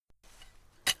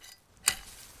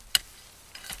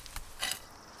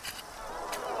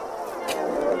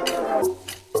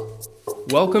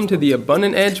Welcome to the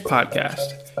Abundant Edge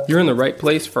podcast. You're in the right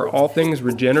place for all things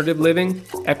regenerative living,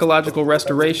 ecological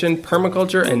restoration,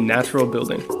 permaculture, and natural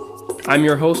building. I'm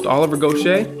your host, Oliver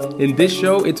Gaucher. In this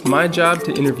show, it's my job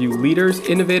to interview leaders,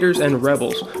 innovators, and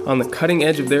rebels on the cutting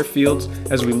edge of their fields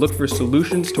as we look for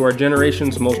solutions to our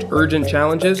generation's most urgent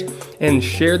challenges and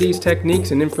share these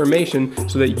techniques and information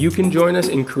so that you can join us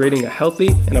in creating a healthy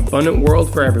and abundant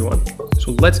world for everyone.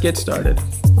 So let's get started.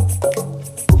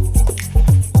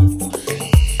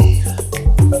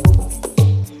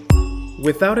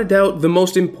 Without a doubt, the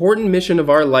most important mission of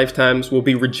our lifetimes will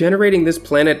be regenerating this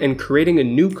planet and creating a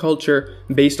new culture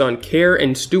based on care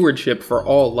and stewardship for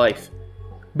all life.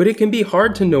 But it can be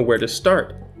hard to know where to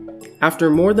start. After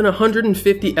more than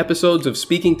 150 episodes of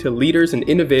speaking to leaders and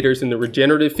innovators in the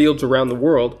regenerative fields around the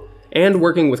world, and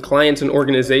working with clients and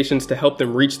organizations to help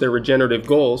them reach their regenerative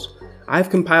goals, I've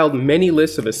compiled many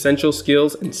lists of essential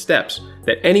skills and steps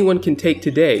that anyone can take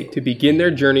today to begin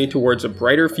their journey towards a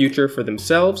brighter future for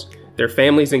themselves, their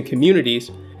families and communities,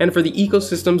 and for the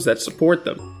ecosystems that support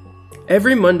them.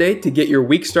 Every Monday, to get your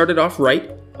week started off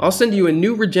right, I'll send you a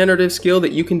new regenerative skill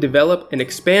that you can develop and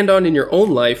expand on in your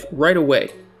own life right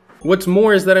away. What's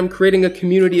more is that I'm creating a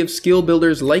community of skill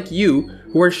builders like you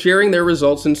who are sharing their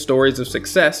results and stories of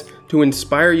success to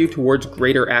inspire you towards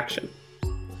greater action.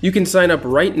 You can sign up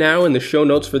right now in the show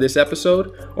notes for this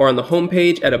episode or on the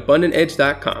homepage at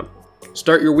abundantedge.com.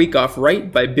 Start your week off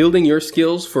right by building your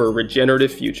skills for a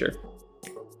regenerative future.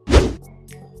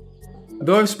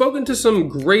 Though I've spoken to some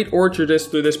great orchardists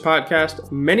through this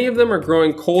podcast, many of them are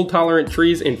growing cold-tolerant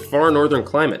trees in far northern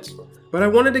climates. But I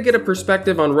wanted to get a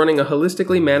perspective on running a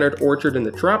holistically mannered orchard in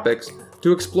the tropics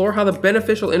to explore how the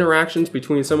beneficial interactions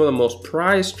between some of the most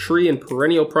prized tree and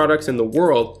perennial products in the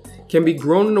world can be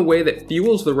grown in a way that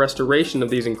fuels the restoration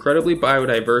of these incredibly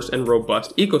biodiverse and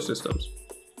robust ecosystems.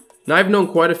 Now, I've known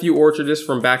quite a few orchardists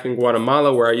from back in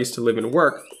Guatemala where I used to live and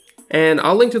work, and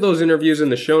I'll link to those interviews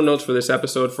in the show notes for this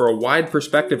episode for a wide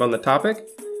perspective on the topic.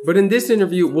 But in this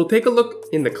interview, we'll take a look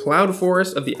in the cloud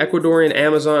forest of the Ecuadorian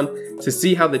Amazon to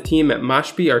see how the team at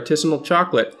Mashpi Artisanal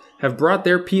Chocolate have brought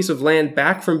their piece of land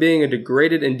back from being a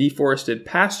degraded and deforested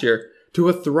pasture to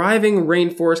a thriving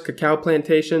rainforest cacao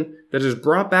plantation that has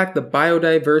brought back the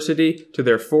biodiversity to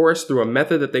their forest through a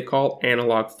method that they call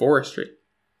analog forestry.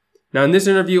 Now, in this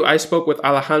interview, I spoke with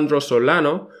Alejandro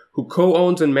Solano, who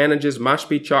co-owns and manages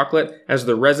Mashpi Chocolate as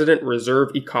the resident reserve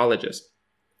ecologist.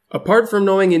 Apart from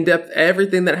knowing in depth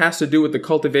everything that has to do with the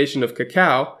cultivation of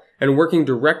cacao and working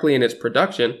directly in its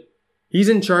production, he's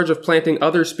in charge of planting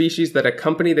other species that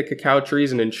accompany the cacao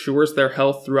trees and ensures their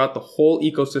health throughout the whole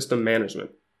ecosystem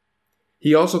management.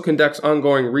 He also conducts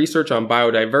ongoing research on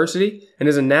biodiversity and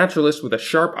is a naturalist with a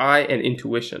sharp eye and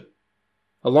intuition.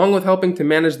 Along with helping to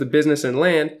manage the business and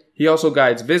land, he also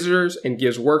guides visitors and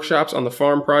gives workshops on the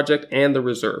farm project and the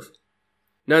reserve.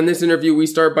 Now, in this interview, we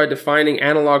start by defining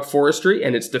analog forestry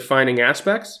and its defining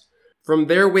aspects. From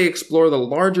there, we explore the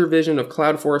larger vision of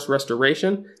cloud forest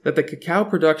restoration that the cacao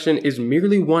production is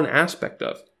merely one aspect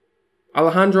of.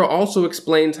 Alejandro also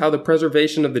explains how the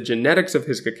preservation of the genetics of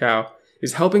his cacao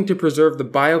is helping to preserve the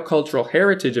biocultural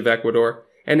heritage of Ecuador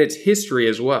and its history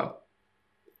as well.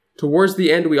 Towards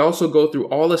the end, we also go through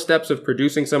all the steps of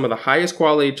producing some of the highest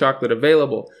quality chocolate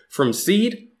available, from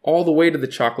seed all the way to the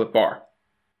chocolate bar.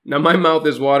 Now, my mouth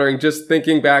is watering just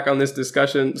thinking back on this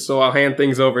discussion, so I'll hand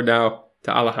things over now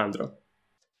to Alejandro.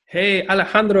 Hey,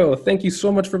 Alejandro, thank you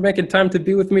so much for making time to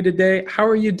be with me today. How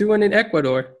are you doing in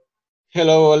Ecuador?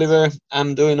 Hello, Oliver.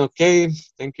 I'm doing okay.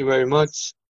 Thank you very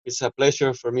much. It's a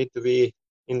pleasure for me to be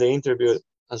in the interview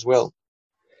as well.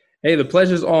 Hey, the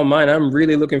pleasure's all mine. I'm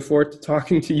really looking forward to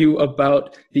talking to you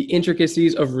about the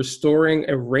intricacies of restoring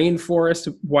a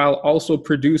rainforest while also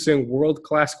producing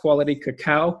world-class quality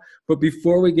cacao. But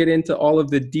before we get into all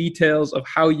of the details of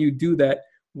how you do that,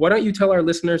 why don't you tell our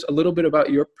listeners a little bit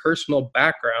about your personal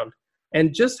background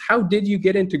and just how did you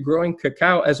get into growing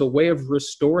cacao as a way of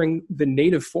restoring the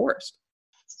native forest?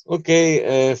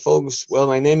 Okay, folks. Well,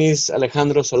 my name is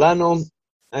Alejandro Solano.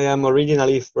 I am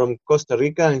originally from Costa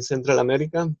Rica in Central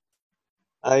America.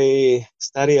 I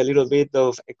study a little bit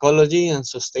of ecology and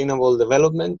sustainable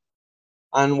development.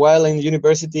 And while in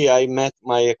university, I met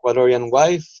my Ecuadorian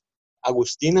wife,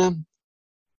 Agustina.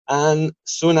 And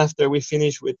soon after we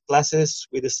finished with classes,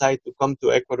 we decided to come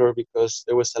to Ecuador because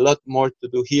there was a lot more to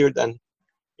do here than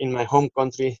in my home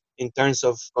country in terms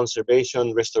of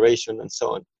conservation, restoration, and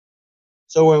so on.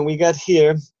 So when we got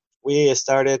here, we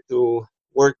started to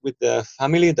work with the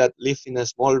family that lived in a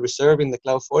small reserve in the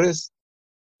cloud forest.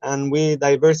 And we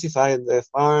diversified the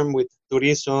farm with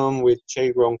tourism, with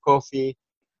shade-grown coffee.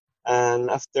 And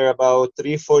after about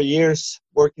 3-4 years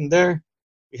working there,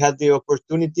 we had the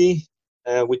opportunity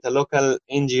with a local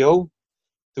NGO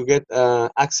to get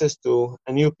access to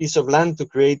a new piece of land to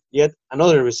create yet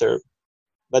another reserve,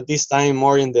 but this time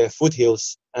more in the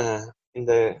foothills, in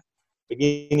the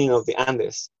beginning of the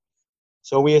Andes.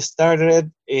 So we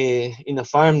started in a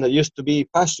farm that used to be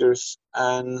pastures,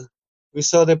 and we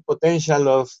saw the potential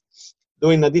of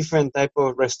doing a different type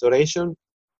of restoration.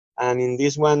 And in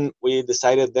this one, we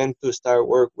decided then to start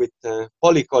work with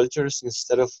polycultures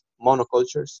instead of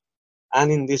monocultures.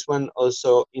 And in this one,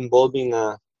 also involving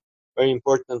a very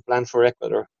important plant for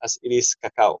Ecuador, as it is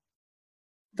cacao.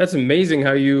 That's amazing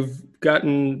how you've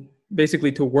gotten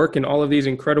basically to work in all of these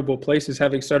incredible places,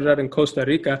 having started out in Costa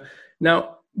Rica.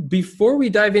 Now, before we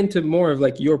dive into more of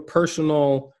like your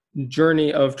personal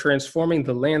journey of transforming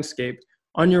the landscape,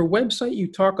 on your website, you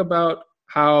talk about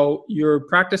how you're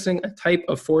practicing a type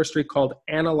of forestry called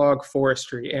analog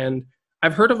forestry. And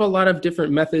I've heard of a lot of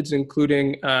different methods,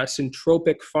 including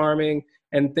syntropic farming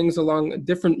and things along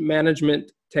different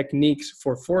management techniques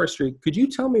for forestry. Could you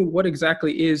tell me what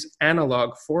exactly is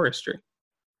analog forestry?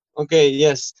 Okay,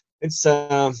 yes, it's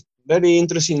a very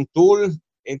interesting tool.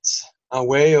 It's a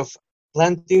way of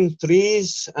planting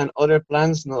trees and other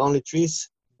plants, not only trees,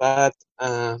 but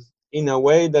in a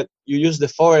way that you use the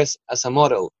forest as a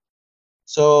model.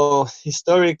 So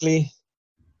historically,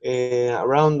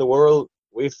 around the world,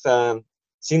 we've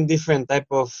seen different type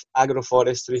of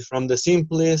agroforestry, from the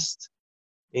simplest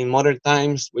in modern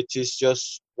times, which is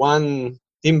just one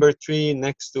timber tree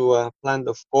next to a plant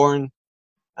of corn,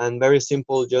 and very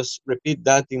simple, just repeat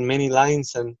that in many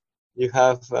lines and you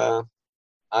have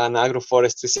an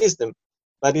agroforestry system.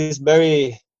 But it's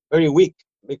very weak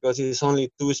because it's only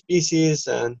two species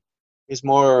and it's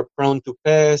more prone to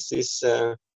pests, it's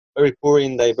very poor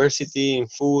in diversity in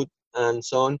food and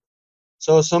so on.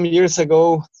 So some years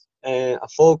ago, a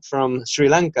folk from Sri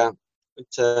Lanka,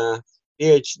 with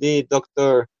PhD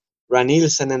Dr. Ranil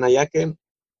Senenayake,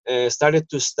 started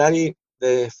to study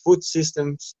the food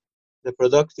systems, the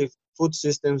productive food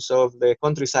systems of the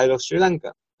countryside of Sri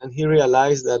Lanka. And he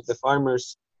realized that the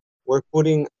farmers were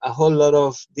putting a whole lot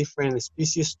of different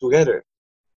species together.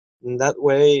 In that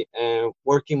way,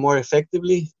 working more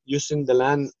effectively, using the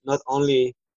land not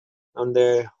only on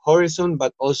the horizon,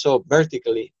 but also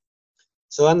vertically.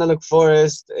 So analog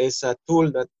forest is a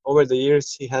tool that over the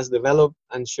years he has developed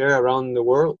and shared around the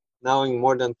world, now in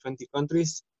more than 20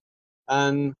 countries.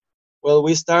 And well,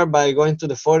 we start by going to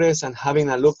the forest and having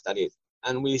a look at it.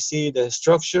 And we see the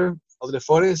structure of the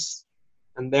forest.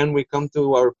 And then we come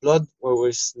to our plot where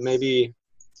we maybe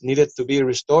needed to be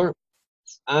restored.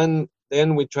 And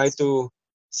then we try to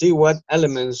see what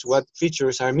elements, what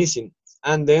features are missing.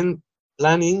 And then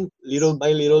planning little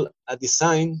by little a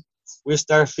design, we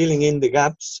start filling in the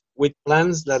gaps with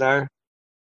plants that are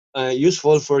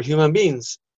useful for human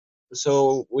beings.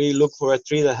 So we look for a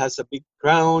tree that has a big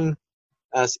crown,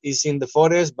 as is in the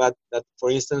forest, but that, for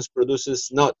instance,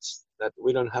 produces nuts that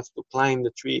we don't have to climb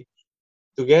the tree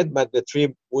to get, but the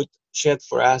tree would shed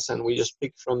for us and we just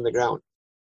pick from the ground.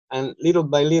 And little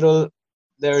by little,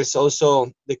 there is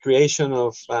also the creation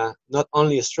of not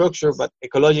only a structure, but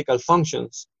ecological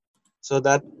functions. So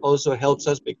that also helps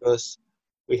us because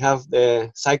we have the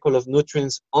cycle of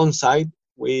nutrients on site.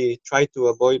 We try to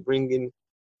avoid bringing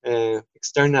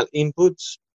external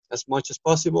inputs as much as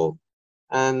possible.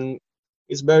 And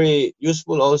it's very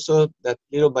useful also that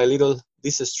little by little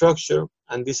this structure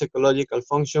and this ecological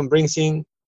function brings in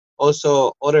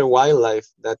also other wildlife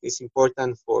that is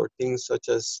important for things such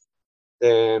as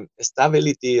the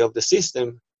stability of the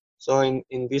system. So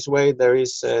in this way, there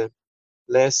is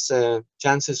less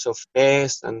chances of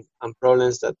pests and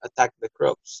problems that attack the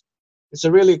crops. It's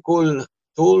a really cool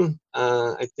tool.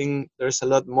 I think there's a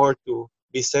lot more to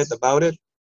be said about it.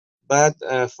 But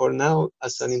for now,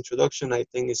 as an introduction, I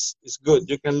think it's good.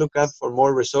 You can look up for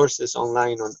more resources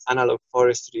online on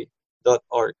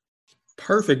analogforestry.org.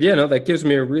 Perfect. Yeah, no, that gives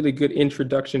me a really good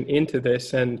introduction into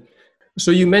this. And so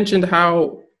you mentioned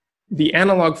how the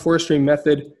analog forestry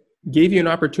method gave you an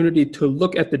opportunity to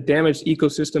look at the damaged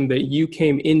ecosystem that you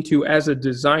came into as a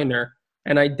designer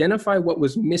and identify what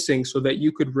was missing so that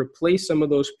you could replace some of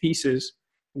those pieces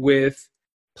with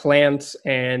plants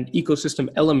and ecosystem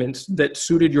elements that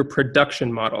suited your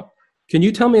production model. Can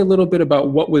you tell me a little bit about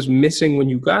what was missing when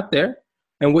you got there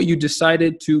and what you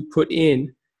decided to put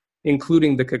in,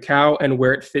 including the cacao and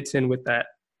where it fits in with that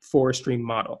forestry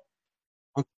model?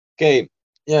 Okay,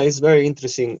 yeah, it's very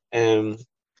interesting.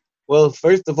 Well,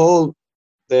 first of all,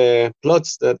 the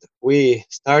plots that we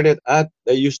started at,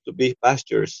 they used to be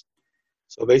pastures.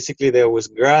 So basically, there was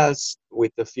grass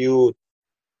with a few,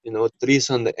 trees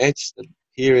on the edge that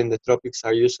here in the tropics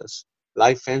are used as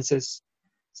live fences,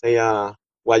 say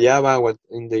guayaba, what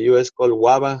in the US called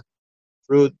guava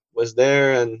fruit was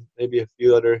there, and maybe a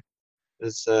few other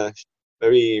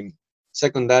very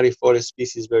secondary forest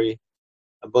species, very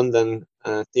abundant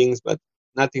things, but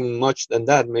nothing much than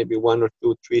that. Maybe one or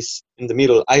two trees in the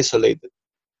middle, isolated.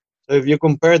 So if you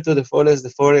compare to the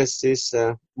forest is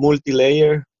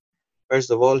multi-layer. First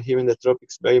of all, here in the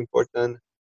tropics, very important.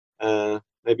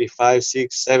 Maybe 5,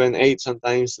 6, 7, 8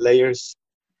 sometimes layers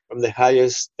from the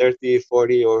highest 30,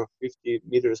 40, or 50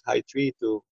 meters high tree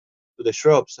to the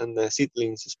shrubs and the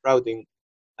seedlings sprouting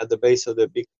at the base of the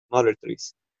big mother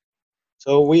trees.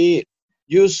 So we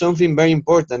use something very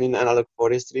important in analog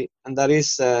forestry, and that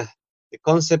is the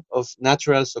concept of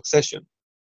natural succession.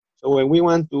 So when we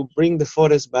want to bring the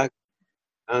forest back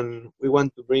and we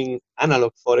want to bring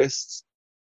analog forests,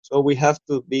 so we have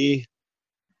to be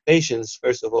patient,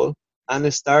 first of all,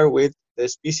 and start with the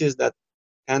species that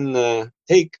can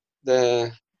take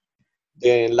the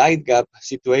light gap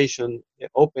situation, the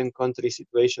open country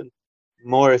situation,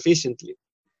 more efficiently.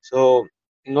 So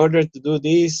in order to do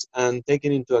this, and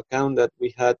taking into account that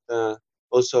we had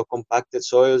also compacted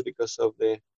soils because of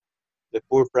the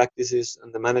poor practices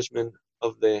and the management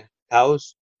of the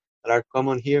cows that are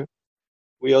common here,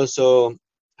 we also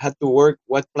had to work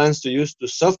what plants to use to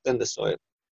soften the soil.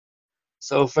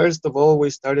 So first of all,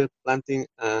 we started planting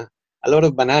a lot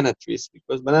of banana trees,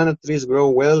 because banana trees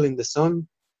grow well in the sun.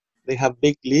 They have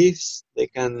big leaves. They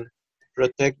can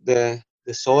protect the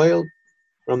soil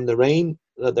from the rain,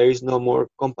 so that there is no more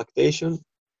compactation.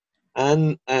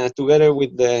 And together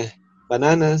with the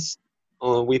bananas,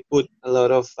 we put a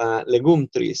lot of legume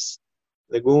trees.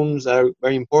 Legumes are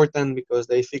very important because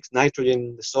they fix nitrogen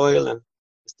in the soil and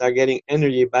start getting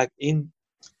energy back in.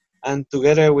 And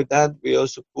together with that, we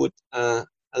also put a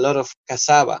lot of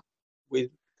cassava. With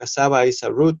cassava is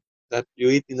a root that you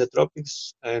eat in the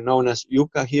tropics, known as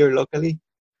yuca here locally,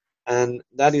 and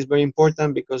that is very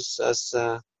important because as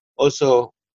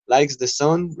also likes the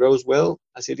sun, grows well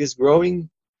as it is growing,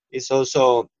 it's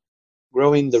also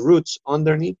growing the roots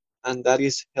underneath, and that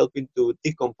is helping to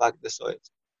decompact the soil.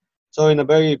 So in a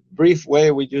very brief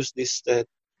way, we use these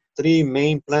three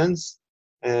main plants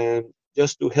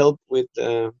just to help with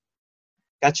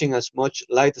catching as much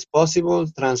light as possible,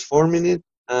 transforming it,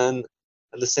 and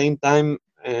at the same time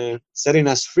setting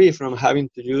us free from having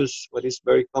to use what is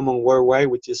very common worldwide,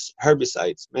 which is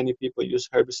herbicides. Many people use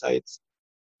herbicides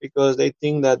because they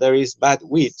think that there is bad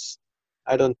weeds.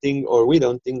 I don't think, or we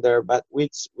don't think there are bad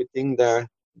weeds. We think there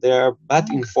are bad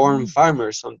informed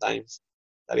farmers sometimes.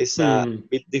 That is a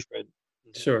bit different.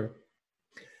 Sure.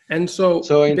 And so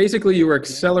So basically you were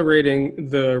accelerating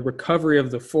the recovery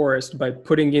of the forest by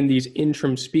putting in these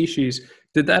interim species.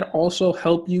 Did that also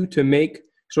help you to make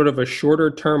sort of a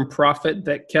shorter term profit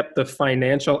that kept the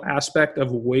financial aspect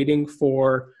of waiting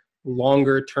for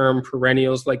longer term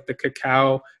perennials like the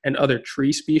cacao and other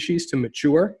tree species to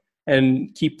mature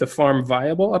and keep the farm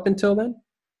viable up until then?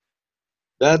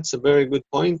 that's a very good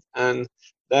point, and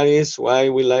that is why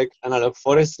we like analog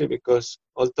forestry, because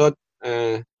although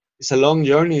it's a long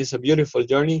journey, it's a beautiful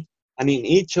journey, and in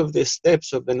each of the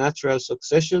steps of the natural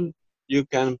succession, you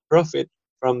can profit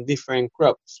from different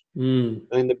crops. Mm.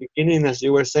 So in the beginning, as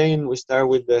you were saying, we start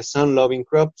with the sun-loving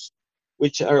crops,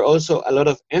 which are also a lot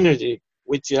of energy,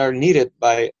 which are needed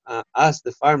by us,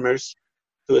 the farmers,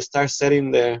 to start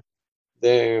setting the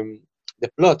the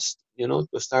plots,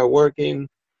 to start working.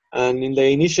 And in the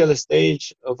initial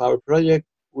stage of our project,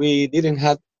 we didn't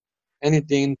have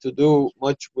anything to do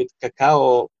much with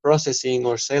cacao processing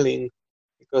or selling,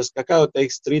 because cacao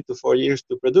takes 3 to 4 years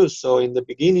to produce. So in the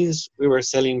beginnings, we were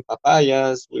selling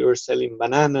papayas, we were selling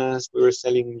bananas, we were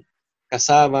selling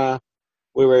cassava,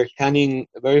 we were canning.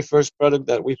 The very first product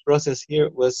that we processed here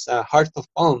was heart of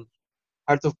palm.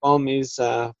 Heart of palm is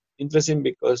interesting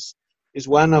because it's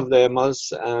one of the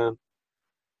most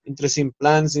interesting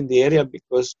plants in the area,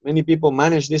 because many people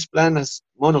manage this plant as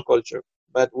monoculture,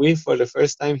 but we, for the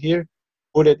first time here,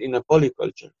 put it in a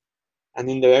polyculture. And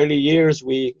in the early years,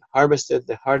 we harvested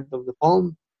the heart of the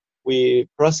palm, we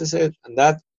processed it, and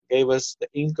that gave us the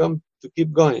income to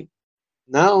keep going.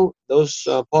 Now, those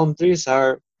palm trees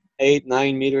are 8,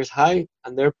 9 meters high,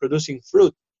 and they're producing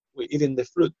fruit. We're eating the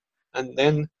fruit. And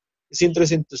then it's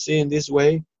interesting to see in this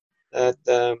way that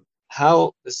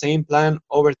how the same plant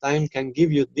over time can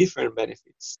give you different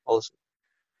benefits also.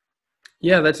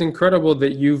 Yeah, that's incredible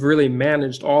that you've really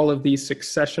managed all of these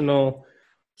successional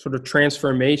sort of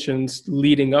transformations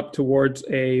leading up towards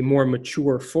a more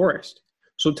mature forest.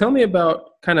 So tell me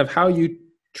about kind of how you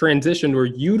transitioned or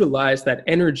utilized that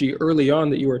energy early on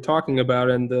that you were talking about,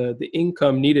 and the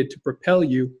income needed to propel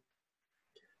you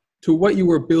to what you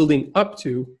were building up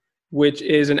to which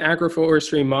is an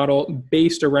agroforestry model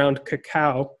based around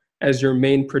cacao as your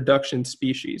main production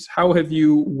species. How have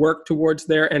you worked towards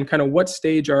there, and kind of what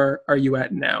stage are you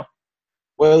at now?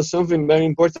 Well, something very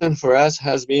important for us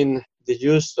has been the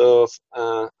use of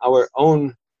our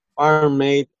own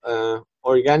farm-made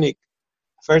organic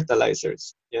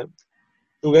fertilizers. Yeah,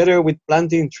 together with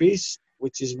planting trees,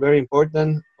 which is very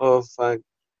important, of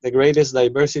the greatest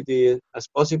diversity as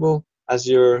possible, as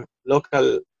your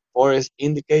local forest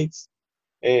indicates.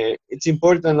 It's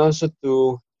important also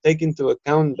to take into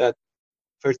account that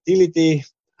fertility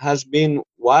has been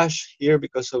washed here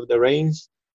because of the rains,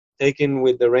 taken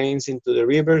with the rains into the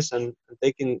rivers and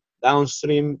taken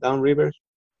downstream, downriver,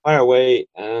 far away.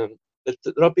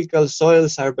 The tropical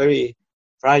soils are very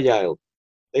fragile.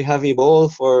 They have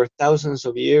evolved for thousands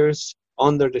of years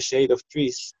under the shade of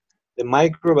trees. The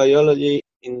microbiology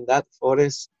in that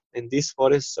forest, in this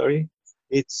forest, sorry,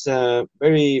 it's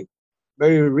very,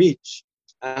 very rich.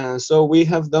 So we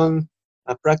have done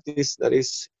a practice that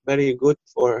is very good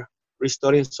for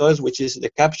restoring soils, which is the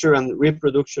capture and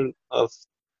reproduction of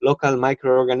local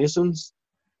microorganisms,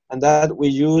 and that we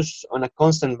use on a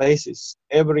constant basis.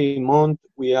 Every month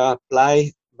we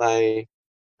apply by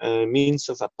means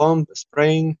of a pump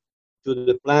spraying to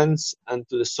the plants and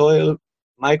to the soil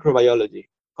microbiology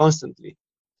constantly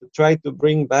to try to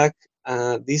bring back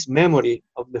this memory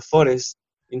of the forest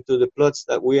into the plots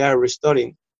that we are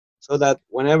restoring, so that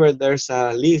whenever there's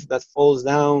a leaf that falls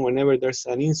down, whenever there's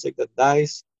an insect that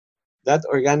dies, that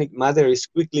organic matter is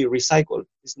quickly recycled.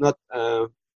 It's not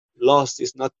lost,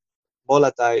 it's not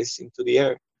volatilized into the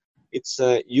air. It's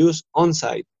used on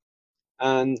site.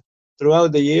 And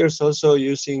throughout the years, also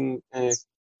using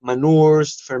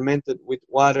manures fermented with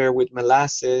water, with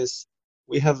molasses,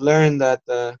 we have learned that,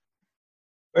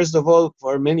 first of all,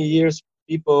 for many years,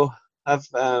 people have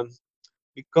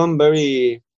become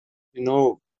very, you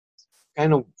know,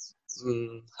 kind of,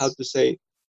 how to say,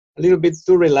 a little bit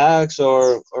too relaxed,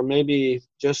 or maybe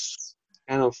just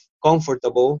kind of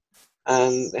comfortable,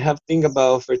 and they have think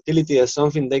about fertility as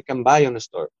something they can buy on a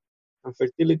store. And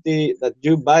fertility that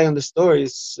you buy on the store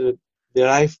is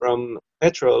derived from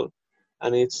petrol,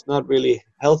 and it's not really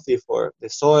healthy for the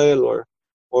soil,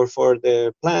 or for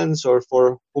the plants, or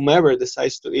for whomever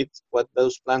decides to eat what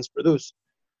those plants produce.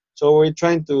 So we're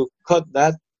trying to cut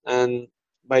that, and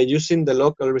by using the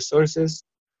local resources,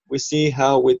 we see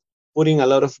how with putting a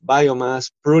lot of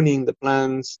biomass, pruning the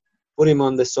plants, putting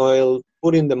on the soil,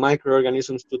 putting the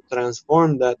microorganisms to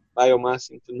transform that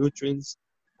biomass into nutrients,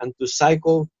 and to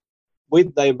cycle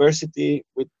with diversity,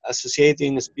 with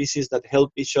associating species that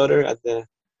help each other at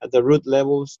the root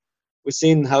levels. We've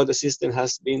seen how the system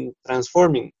has been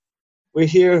transforming. We're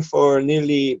here for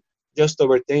nearly just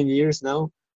over 10 years now,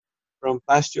 from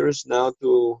pastures now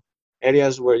to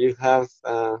areas where you have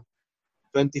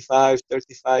 25,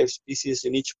 35 species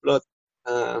in each plot,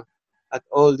 uh, at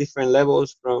all different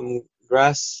levels, from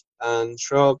grass and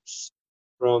shrubs,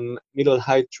 from middle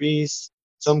height trees,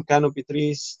 some canopy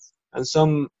trees, and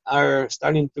some are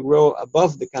starting to grow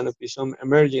above the canopy. Some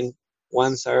emerging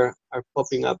ones are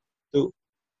popping up too.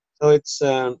 So it's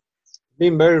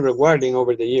been very rewarding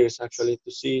over the years, actually,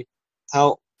 to see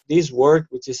how this work,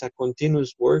 which is a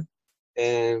continuous work,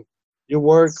 and you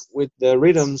work with the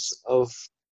rhythms of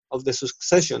the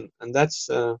succession, and that's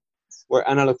where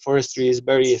analog forestry is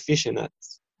very efficient at.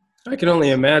 I can only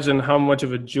imagine how much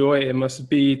of a joy it must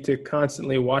be to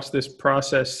constantly watch this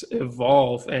process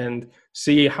evolve and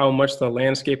see how much the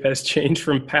landscape has changed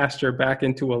from pasture back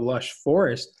into a lush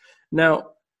forest.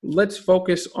 Now, let's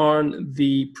focus on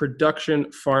the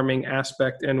production farming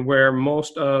aspect and where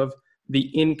most of the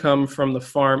income from the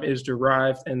farm is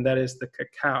derived, and that is the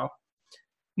cacao.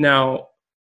 Now,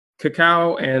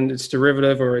 cacao and its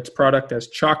derivative or its product as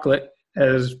chocolate,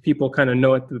 as people kind of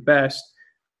know it the best,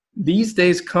 these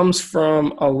days comes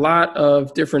from a lot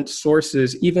of different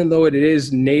sources, even though it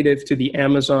is native to the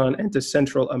Amazon and to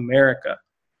Central America.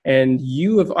 And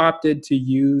you have opted to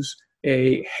use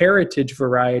a heritage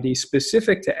variety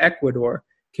specific to Ecuador.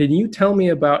 Can you tell me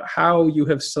about how you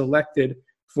have selected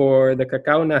for the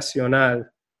Cacao Nacional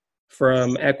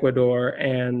from Ecuador,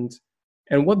 and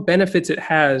what benefits it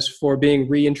has for being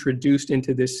reintroduced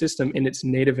into this system in its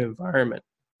native environment?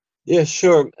 Yeah,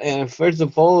 sure. First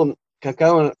of all,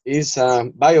 cacao is a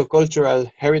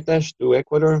biocultural heritage to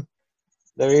Ecuador.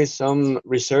 There is some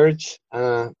research,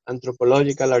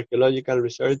 anthropological, archaeological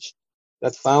research,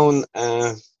 that found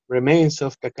remains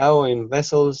of cacao in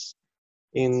vessels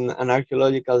in an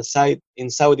archaeological site in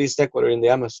southeast Ecuador in the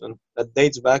Amazon that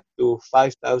dates back to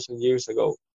 5,000 years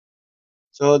ago.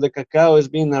 So the cacao has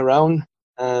been around.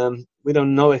 We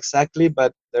don't know exactly,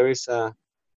 but there is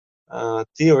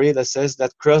theory that says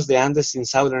that cross the Andes in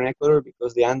southern Ecuador,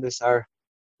 because the Andes are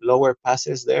lower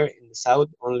passes there in the south,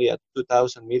 only at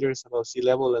 2,000 meters above sea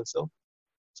level and so.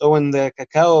 So when the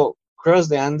cacao crossed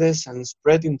the Andes and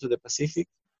spread into the Pacific,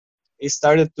 it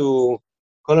started to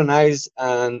colonize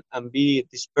and be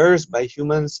dispersed by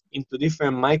humans into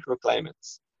different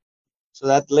microclimates. So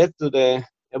that led to the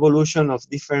evolution of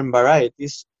different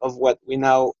varieties of what we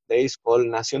nowadays call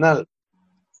Nacional.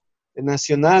 The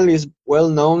Nacional is well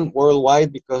known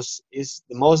worldwide because it's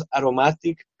the most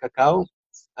aromatic cacao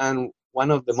and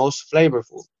one of the most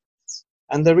flavorful.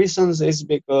 And the reasons is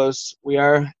because we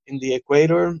are in the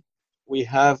equator, we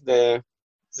have the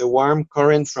warm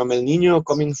current from El Nino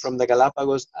coming from the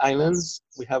Galapagos Islands,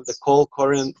 we have the cold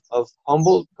current of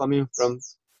Humboldt coming from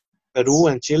Peru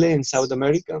and Chile in South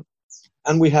America,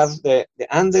 and we have the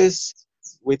Andes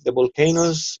with the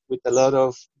volcanoes, with a lot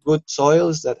of good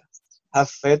soils that have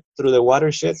fed through the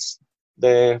watersheds,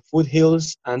 the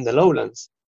foothills, and the lowlands.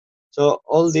 So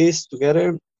all this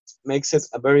together makes it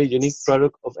a very unique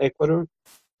product of Ecuador.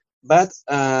 But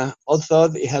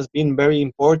although it has been very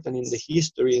important in the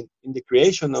history, in the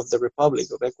creation of the Republic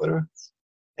of Ecuador,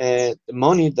 the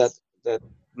money that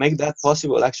make that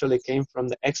possible actually came from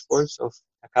the exports of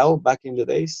cacao back in the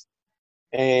days.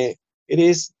 Uh, it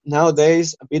is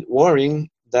nowadays a bit worrying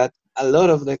that a lot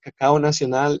of the cacao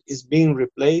nacional is being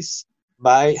replaced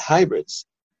by hybrids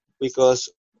because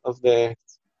of the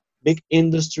big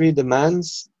industry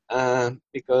demands,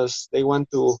 because they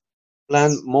want to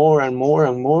plant more and more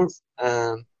and more.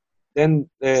 Then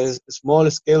the small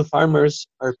scale farmers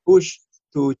are pushed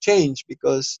to change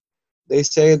because they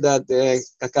say that the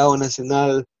cacao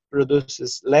nacional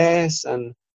produces less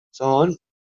and so on.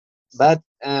 But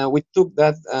we took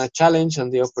that challenge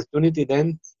and the opportunity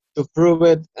then to prove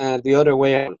it the other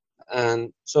way around.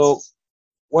 And so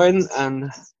when and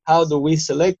how do we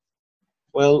select?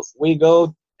 Well, we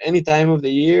go any time of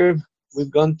the year. We've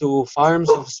gone to farms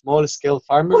of small scale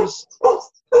farmers,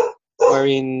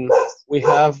 wherein we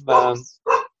have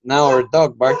now our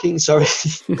dog barking, sorry.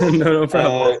 No, no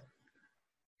problem.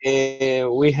 uh,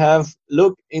 we have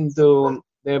looked into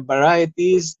the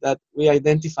varieties that we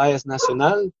identify as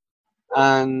nacional,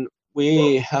 and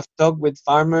we have talked with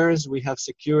farmers, we have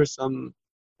secured some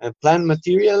plant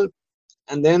material,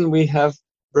 and then we have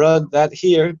brought that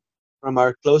here from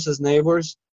our closest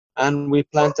neighbors, and we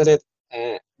planted it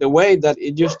the way that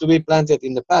it used to be planted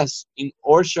in the past, in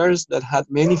orchards that had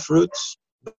many fruits.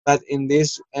 But in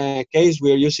this case,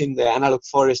 we are using the analog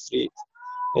forestry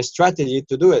strategy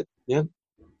to do it. Yeah.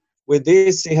 With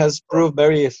this, it has proved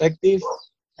very effective,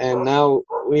 and now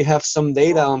we have some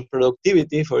data on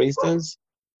productivity, for instance,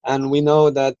 and we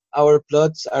know that our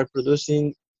plots are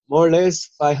producing more or less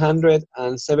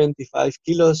 575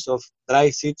 kilos of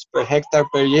dry seeds per hectare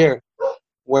per year,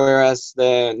 whereas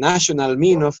the national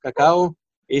mean of cacao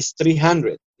is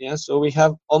 300. Yeah, so we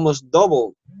have almost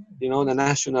double, the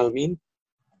national mean,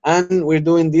 and we're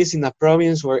doing this in a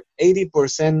province where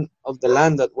 80% of the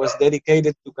land that was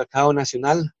dedicated to cacao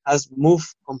nacional has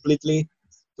moved completely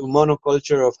to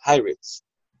monoculture of hybrids.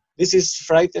 This is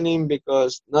frightening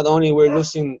because not only we're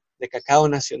losing the cacao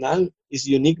nacional, its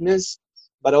uniqueness,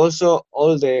 but also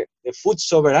all the food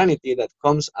sovereignty that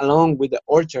comes along with the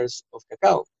orchards of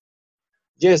cacao.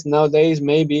 Yes, nowadays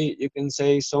maybe you can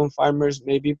say some farmers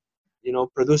may be,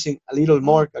 producing a little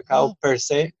more cacao per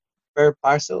se, per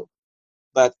parcel,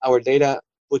 but our data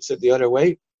puts it the other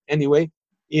way. Anyway,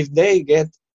 if they get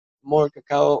more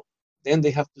cacao, then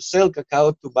they have to sell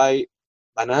cacao to buy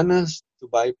bananas, to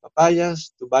buy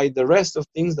papayas, to buy the rest of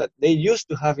things that they used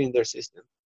to have in their system.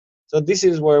 So this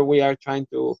is where we are trying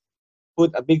to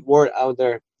put a big word out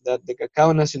there that the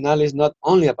cacao nacional is not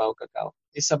only about cacao.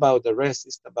 It's about the rest.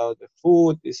 It's about the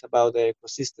food. It's about the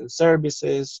ecosystem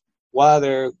services,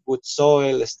 water, good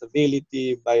soil,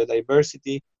 stability,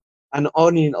 biodiversity, and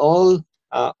all in all,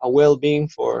 a well-being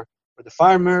for the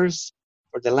farmers,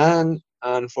 for the land,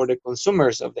 and for the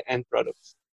consumers of the end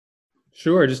products.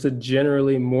 Sure, just a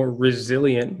generally more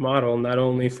resilient model, not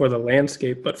only for the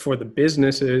landscape, but for the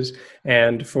businesses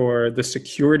and for the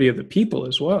security of the people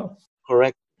as well.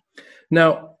 Correct.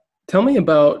 Now, tell me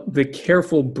about the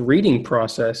careful breeding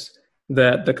process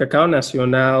that the Cacao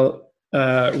Nacional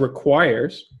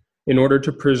requires in order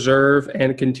to preserve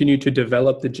and continue to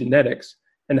develop the genetics,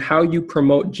 and how you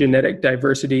promote genetic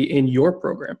diversity in your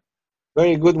program.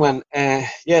 Very good one.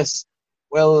 Yes.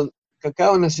 Well,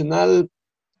 Cacao Nacional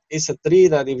is a tree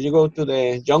that if you go to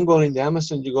the jungle in the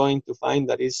Amazon, you're going to find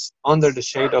that it's under the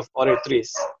shade of other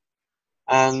trees.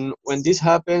 And when this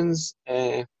happens,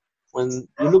 when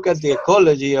you look at the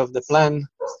ecology of the plant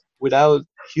without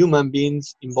human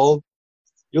beings involved,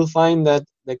 you'll find that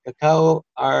the cacao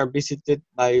are visited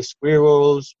by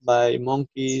squirrels, by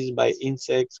monkeys, by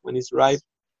insects. When it's ripe,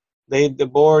 they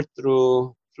devour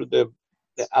through the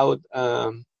out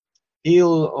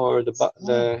peel or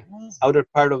the outer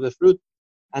part of the fruit,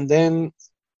 and then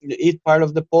you eat part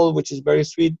of the pulp, which is very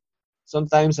sweet.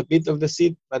 Sometimes a bit of the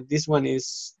seed, but this one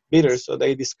is bitter, so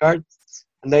they discard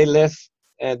and they left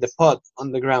the pod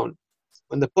on the ground.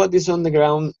 When the pod is on the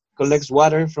ground, collects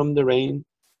water from the rain,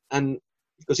 and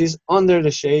because it's under the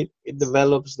shade, it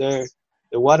develops there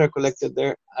the water collected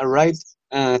there a right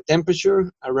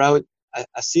temperature, a right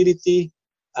acidity,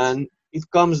 and it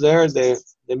comes there the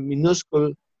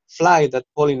minuscule fly that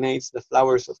pollinates the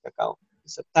flowers of cacao.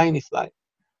 It's a tiny fly.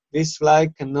 This fly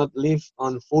cannot live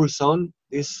on full sun.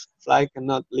 This fly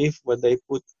cannot live where they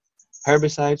put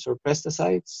herbicides or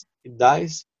pesticides. It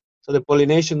dies. So the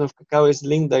pollination of cacao is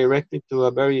linked directly to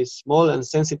a very small and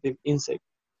sensitive insect.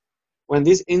 When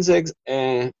this insect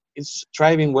is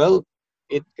thriving well,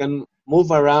 it can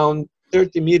move around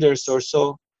 30 meters or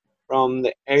so from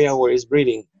the area where it's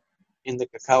breeding in the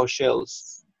cacao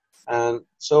shells. And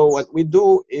so what we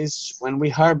do is when we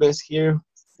harvest here,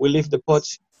 we leave the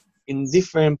pods in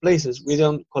different places. We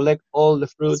don't collect all the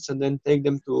fruits and then take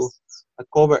them to a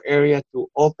cover area to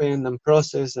open and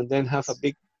process and then have a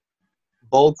big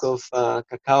bulk of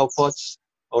cacao pods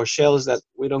or shells that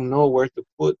we don't know where to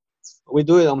put. We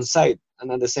do it on site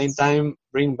and at the same time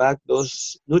bring back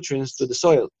those nutrients to the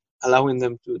soil, allowing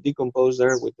them to decompose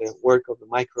there with the work of the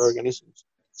microorganisms.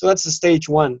 So that's the stage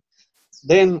one.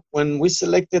 Then when we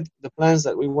selected the plants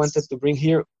that we wanted to bring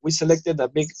here, we selected a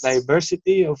big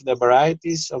diversity of the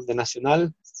varieties of the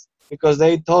Nacional because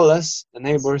they told us, the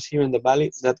neighbors here in the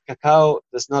valley, that cacao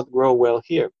does not grow well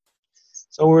here.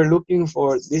 So we're looking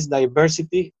for this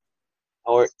diversity,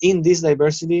 or in this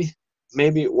diversity,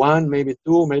 maybe one, maybe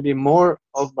two, maybe more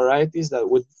of varieties that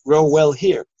would grow well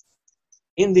here.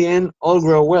 In the end, all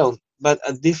grow well, but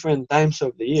at different times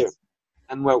of the year.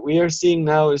 And what we are seeing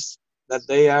now is that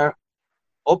they are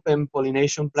open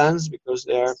pollination plants because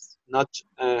they are not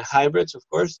hybrids, of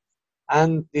course.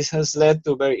 And this has led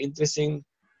to very interesting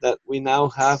that we now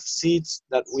have seeds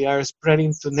that we are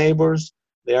spreading to neighbors.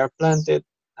 They are planted,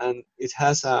 and it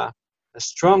has a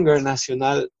stronger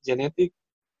national genetic,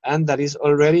 and that is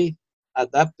already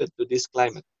adapted to this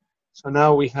climate. So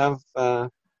now we have a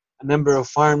number of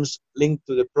farms linked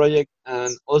to the project,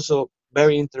 and also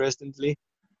very interestingly,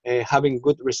 having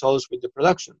good results with the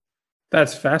production.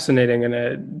 That's fascinating and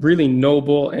a really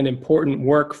noble and important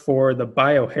work for the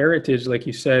bioheritage, like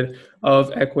you said,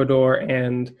 of Ecuador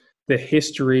and the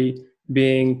history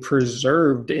being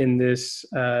preserved in this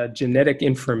genetic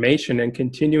information and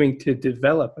continuing to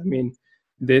develop. I mean,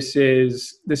 this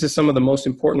is some of the most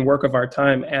important work of our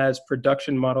time as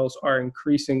production models are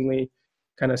increasingly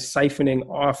kind of siphoning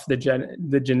off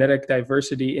the genetic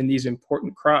diversity in these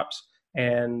important crops.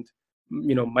 And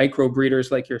micro breeders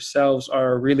like yourselves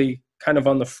are really kind of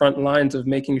on the front lines of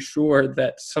making sure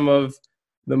that some of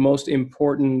the most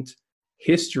important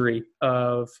history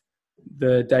of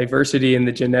the diversity and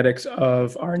the genetics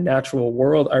of our natural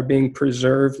world are being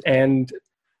preserved and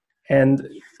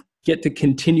get to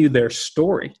continue their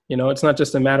story. It's not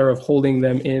just a matter of holding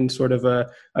them in sort of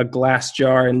a glass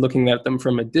jar and looking at them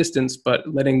from a distance,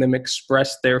 but letting them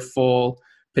express their full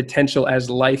potential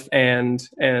as life and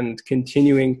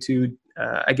continuing to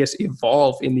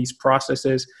evolve in these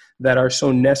processes that are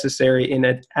so necessary in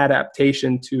an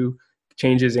adaptation to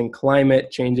changes in climate,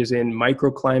 changes in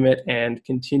microclimate, and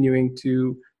continuing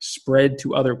to spread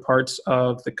to other parts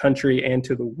of the country and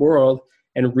to the world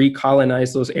and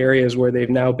recolonize those areas where they've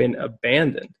now been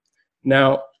abandoned.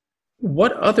 Now,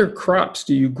 what other crops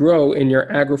do you grow in your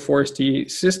agroforestry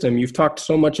system? You've talked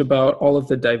so much about all of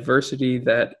the diversity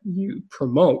that you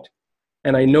promote.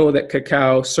 And I know that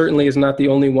cacao certainly is not the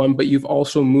only one, but you've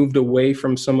also moved away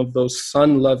from some of those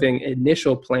sun-loving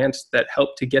initial plants that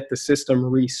help to get the system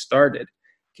restarted.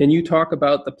 Can you talk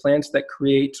about the plants that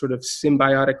create sort of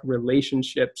symbiotic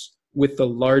relationships with the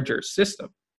larger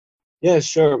system? Yeah,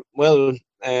 sure. Well,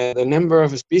 the number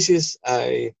of species,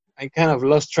 I kind of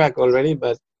lost track already,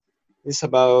 but it's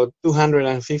about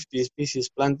 250 species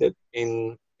planted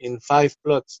in 5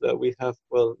 plots that we have.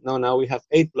 Well, no, now we have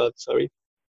 8 plots, sorry.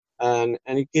 And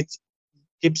it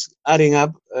keeps adding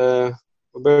up. We're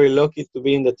very lucky to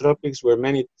be in the tropics where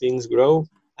many things grow.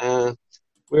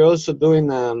 We're also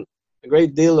doing a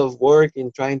great deal of work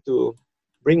in trying to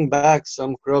bring back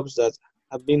some crops that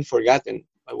have been forgotten,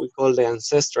 what we call the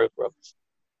ancestral crops.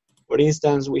 For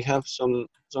instance, we have some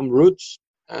roots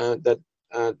that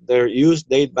their use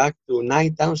date back to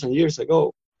 9,000 years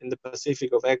ago in the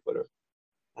Pacific of Ecuador.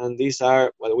 And these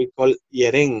are what we call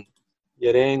yereng.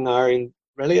 Yereng are in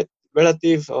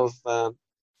relative of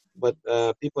what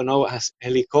people know as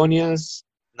heliconias,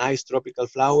 nice tropical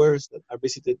flowers that are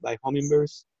visited by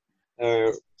hummingbirds,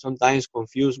 sometimes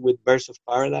confused with birds of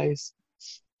paradise.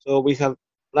 So we have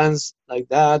plants like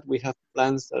that. We have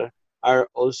plants that are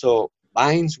also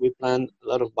vines. We plant a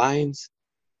lot of vines.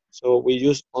 So we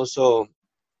use also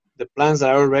the plants that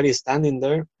are already standing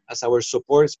there as our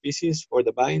support species for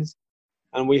the vines.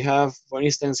 And we have, for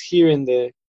instance, here in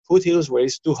the foothills where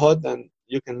it's too hot and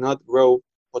you cannot grow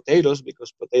potatoes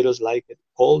because potatoes like it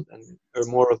cold and are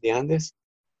more of the Andes.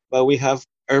 But we have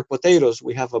herb potatoes.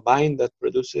 We have a vine that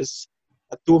produces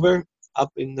a tuber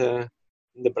up in the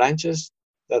branches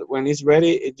that when it's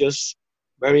ready, it just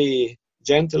very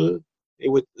gentle. It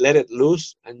would let it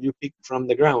loose and you pick from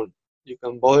the ground. You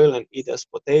can boil and eat as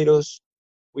potatoes.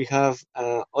 We have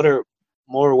other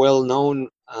more well-known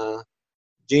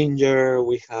ginger.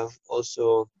 We have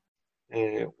also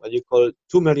what you call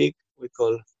turmeric. We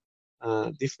call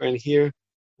different here.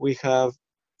 We have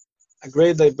a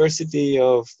great diversity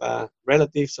of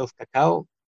relatives of cacao.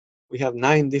 We have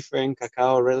 9 different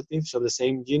cacao relatives of the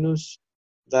same genus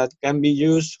that can be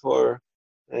used for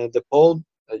the pulp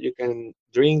that you can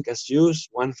drink as juice.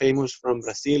 One famous from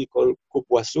Brazil called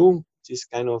cupuaçu, which is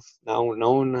kind of now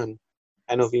known and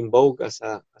kind of in vogue as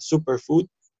a superfood.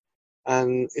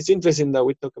 And it's interesting that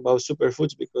we talk about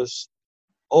superfoods because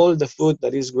all the food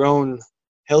that is grown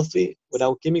healthy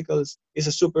without chemicals is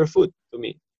a superfood to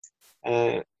me.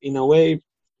 In a way,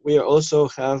 we also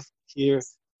have here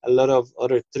a lot of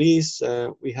other trees.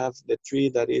 We have the tree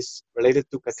that is related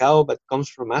to cacao but comes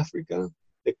from Africa,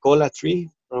 the cola tree,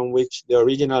 from which the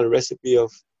original recipe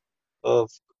of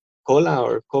cola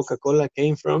or Coca-Cola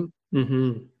came from.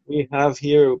 Mm-hmm. We have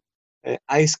here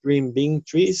ice cream bean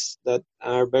trees that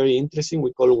are very interesting.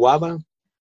 We call guava.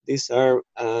 These are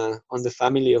on the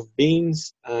family of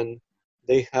beans, and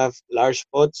they have large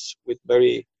pods with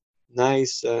very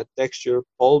nice texture,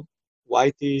 pulp,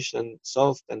 whitish and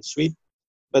soft and sweet.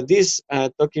 But this,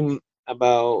 talking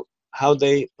about how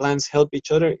they plants help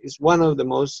each other, is one of the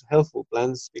most helpful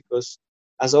plants because,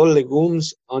 as all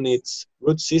legumes on its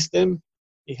root system,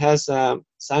 it has a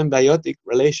symbiotic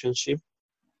relationship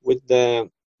with the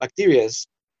bacteria.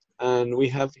 And we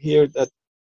have here that,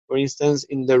 for instance,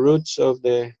 in the roots of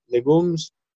the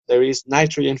legumes, there is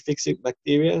nitrogen-fixing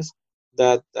bacteria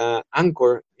that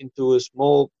anchor into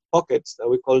small pockets that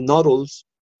we call nodules,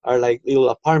 are like little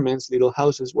apartments, little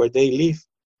houses where they live.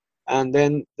 And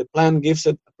then the plant gives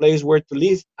it a place where to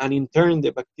live, and in turn,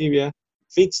 the bacteria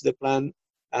feeds the plant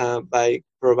by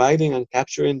providing and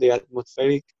capturing the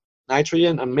atmospheric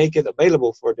nitrogen and make it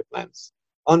available for the plants.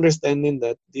 Understanding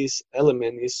that this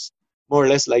element is more or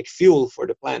less like fuel for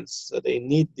the plants. So they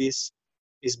need this,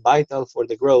 is vital for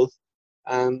the growth.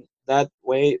 And that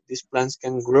way, these plants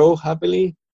can grow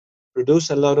happily, produce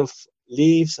a lot of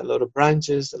leaves, a lot of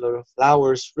branches, a lot of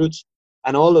flowers, fruits,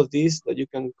 and all of these that you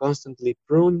can constantly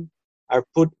prune are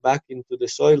put back into the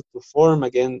soil to form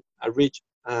again a rich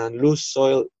and loose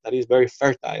soil that is very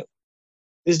fertile.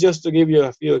 This is just to give you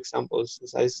a few examples.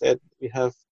 As I said, we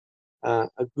have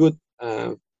a good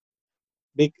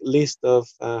big list of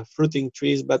fruiting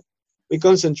trees, but we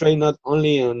concentrate not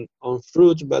only on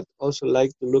fruits, but also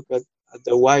like to look at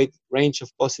the wide range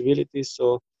of possibilities.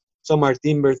 So some are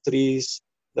timber trees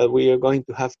that we are going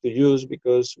to have to use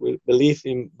because we believe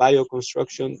in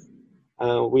bioconstruction.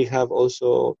 We have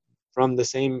also from the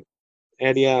same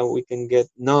area, we can get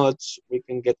nuts, we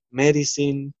can get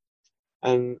medicine.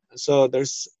 And so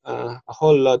there's a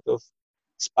whole lot of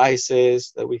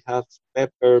spices that we have,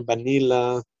 pepper,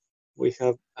 vanilla. We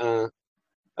have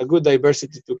a good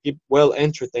diversity to keep well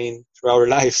entertained through our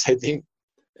lives, I think.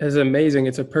 It's amazing.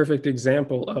 It's a perfect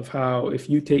example of how if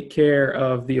you take care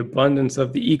of the abundance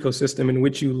of the ecosystem in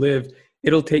which you live,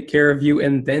 it'll take care of you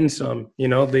and then some. You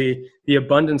know, the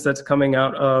abundance that's coming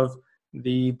out of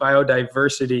the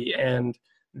biodiversity and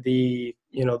the,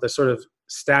 you know, the sort of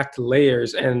stacked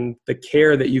layers and the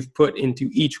care that you've put into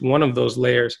each one of those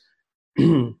layers,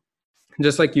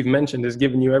 just like you've mentioned, has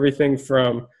given you everything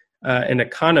from an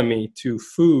economy to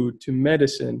food to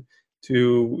medicine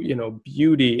to, you know,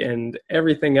 beauty and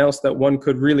everything else that one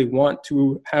could really want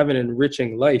to have an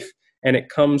enriching life. And it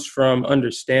comes from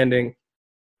understanding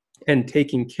and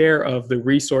taking care of the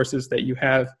resources that you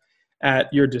have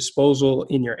at your disposal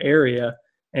in your area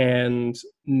and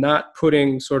not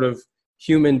putting sort of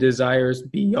human desires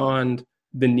beyond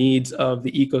the needs of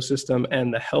the ecosystem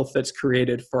and the health that's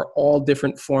created for all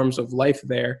different forms of life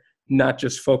there, not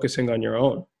just focusing on your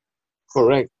own.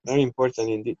 Correct. Very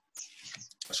important indeed.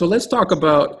 So let's talk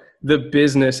about the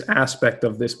business aspect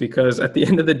of this, because at the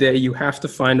end of the day, you have to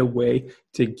find a way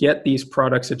to get these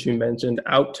products that you mentioned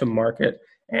out to market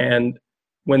And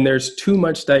when there's too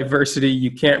much diversity,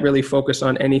 you can't really focus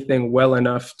on anything well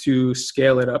enough to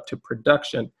scale it up to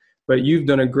production. But you've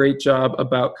done a great job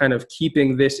about kind of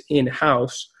keeping this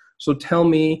in-house. So tell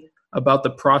me about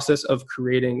the process of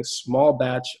creating small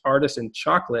batch artisan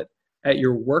chocolate at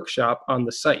your workshop on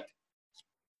the site.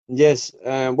 Yes,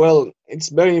 well, it's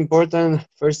very important,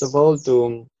 first of all,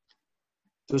 to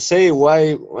say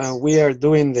why we are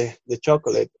doing the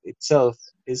chocolate itself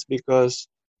is because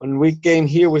when we came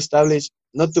here, we established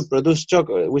not to produce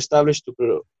chocolate, we established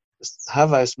to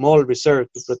have a small reserve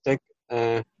to protect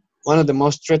one of the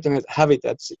most threatened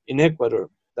habitats in Ecuador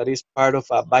that is part of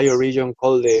a bioregion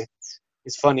called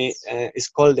it's funny, it's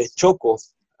called the Choco,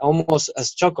 almost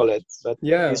as chocolate, but it's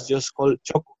Yeah. just called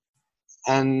Choco.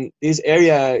 And this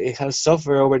area, it has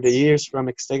suffered over the years from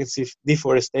extensive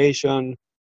deforestation,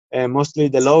 mostly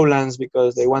the lowlands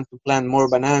because they want to plant more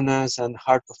bananas and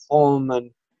heart of palm and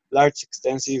large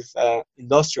extensive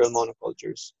industrial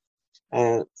monocultures.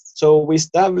 So we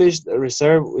established a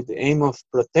reserve with the aim of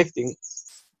protecting,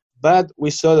 but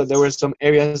we saw that there were some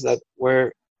areas that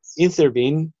were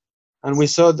intervened, and we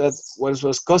saw that what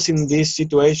was causing this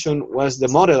situation was the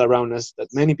model around us,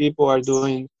 that many people are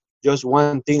doing just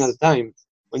one thing at a time.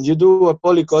 When you do a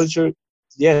polyculture,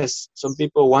 yes, some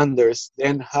people wonders,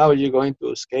 then how are you going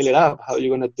to scale it up? How are you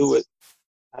going to do it?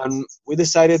 And we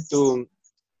decided to,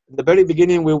 at the very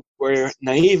beginning, we were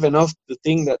naive enough to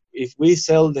think that if we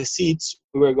sell the seeds,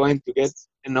 we were going to get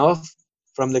enough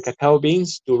from the cacao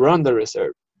beans to run the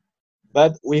reserve.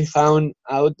 But we found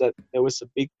out that there was a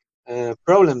big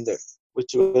problem there,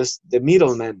 which was the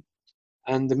middleman.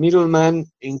 And the middleman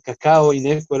in cacao in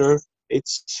Ecuador,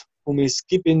 it's whom is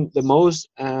keeping the most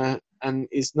and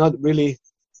is not really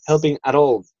helping at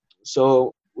all.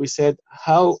 So we said,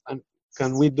 how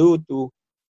can we do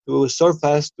to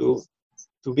surpass, to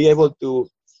be able to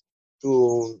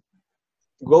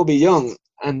go beyond?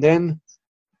 And then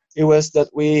it was that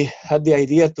we had the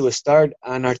idea to start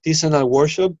an artisanal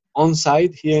workshop on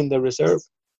site here in the reserve,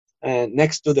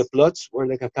 next to the plots where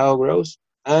the cacao grows.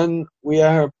 And we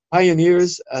are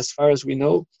pioneers, as far as we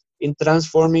know, in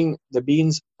transforming the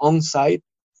beans on site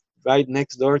right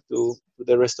next door to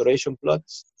the restoration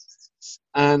plots.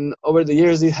 And over the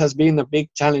years, it has been a big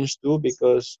challenge too,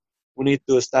 because we need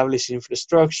to establish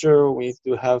infrastructure, we need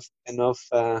to have enough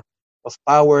of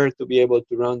power to be able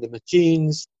to run the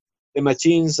machines. The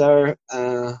machines are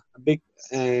a big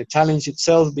challenge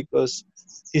itself because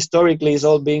historically it's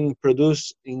all being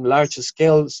produced in large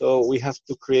scale, so we have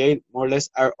to create more or less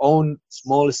our own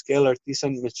small scale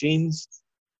artisan machines.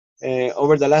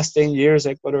 Over the last 10 years,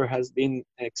 Ecuador has been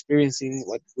experiencing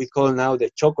what we call now the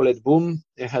chocolate boom.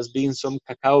 There has been some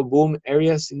cacao boom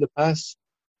areas in the past.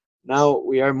 Now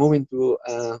we are moving to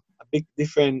a big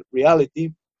different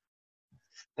reality.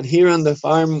 And here on the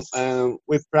farm,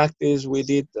 we practiced, we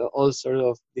did all sorts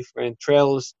of different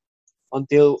trails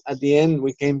until at the end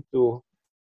we came to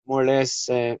more or less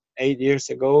 8 years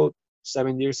ago,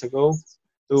 7 years ago,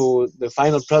 to the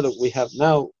final product we have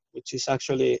now, which is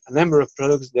actually a number of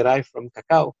products derived from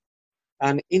cacao.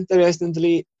 And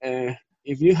interestingly,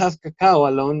 if you have cacao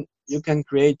alone, you can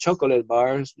create chocolate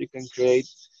bars, you can create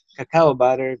cacao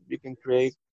butter, you can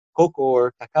create cocoa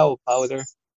or cacao powder,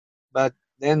 but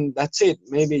then that's it.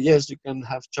 Maybe yes, you can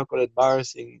have chocolate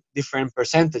bars in different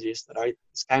percentages that are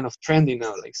it's kind of trendy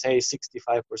now, like say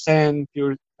 65%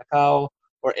 pure cacao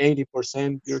or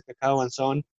 80% pure cacao and so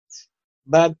on.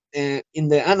 But in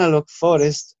the analog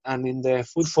forest and in the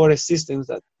food forest systems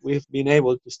that we've been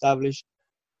able to establish,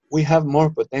 we have more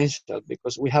potential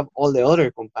because we have all the other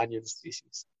companion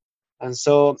species. And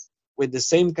so with the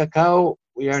same cacao,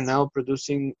 we are now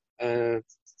producing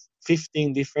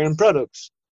 15 different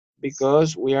products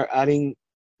because we are adding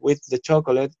with the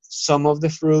chocolate some of the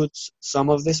fruits, some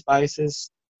of the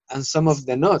spices, and some of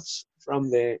the nuts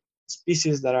from the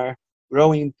species that are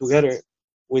growing together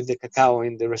with the cacao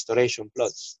in the restoration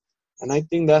plots. And I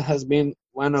think that has been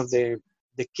one of the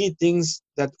key things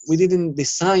that we didn't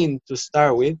design to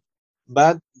start with,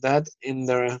 but that in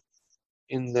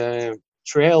the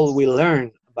trail we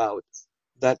learn about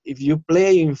that if you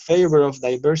play in favor of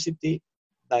diversity,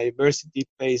 diversity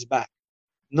pays back.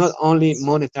 Not only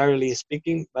monetarily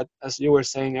speaking, but as you were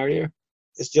saying earlier,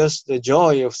 it's just the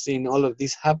joy of seeing all of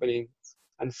this happening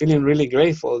and feeling really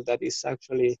grateful that it's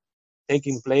actually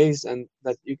taking place and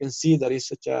that you can see that it's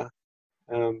such a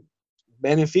um,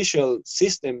 beneficial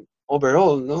system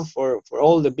overall, no, for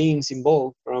all the beings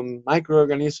involved, from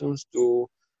microorganisms to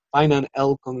final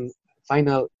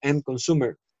final end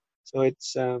consumer. So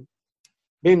it's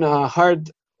been a hard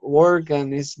work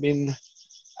and it's been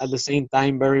at the same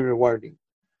time very rewarding.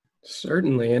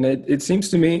 Certainly. And it seems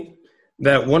to me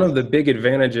that one of the big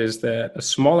advantages that a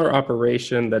smaller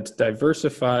operation that's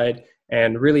diversified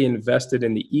and really invested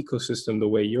in the ecosystem the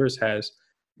way yours has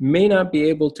may not be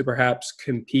able to perhaps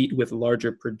compete with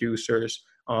larger producers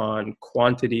on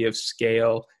quantity of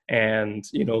scale and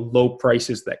low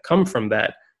prices that come from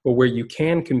that. But where you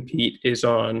can compete is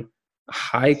on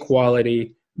high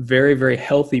quality, very, very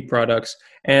healthy products.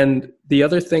 And the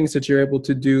other things that you're able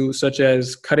to do, such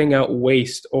as cutting out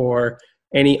waste or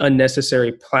any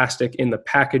unnecessary plastic in the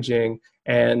packaging,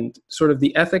 and sort of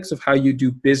the ethics of how you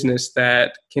do business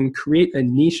that can create a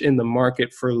niche in the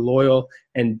market for loyal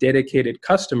and dedicated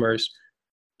customers,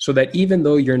 so that even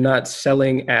though you're not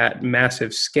selling at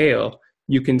massive scale,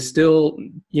 you can still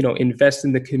invest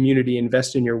in the community,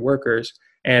 invest in your workers,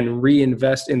 and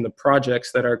reinvest in the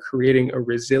projects that are creating a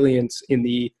resilience in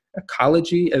the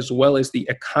ecology as well as the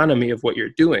economy of what you're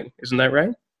doing. Isn't that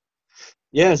right?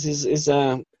 Yes,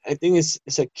 I think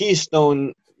it's a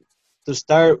keystone to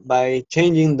start by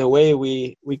changing the way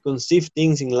we conceive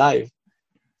things in life.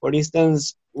 For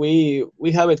instance, we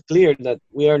have it clear that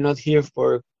we are not here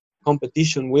for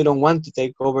competition. We don't want to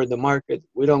take over the market.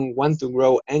 We don't want to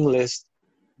grow endless,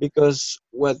 because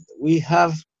what we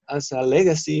have as a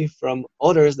legacy from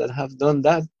others that have done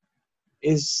that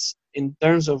is, in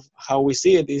terms of how we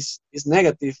see it, is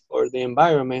negative for the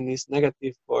environment, is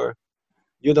negative for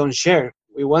you don't share.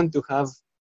 We want to have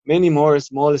many more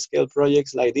small scale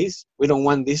projects like this. We don't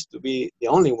want this to be the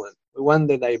only one. We want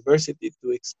the diversity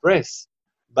to express,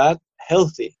 but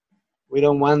healthy. We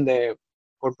don't want the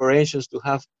corporations to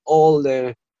have all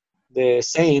the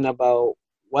saying about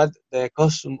what the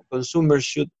consumer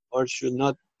should or should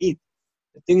not eat.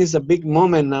 I think it's a big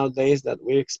moment nowadays that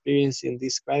we're experiencing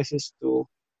this crisis to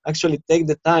actually take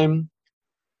the time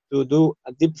to do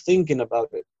a deep thinking about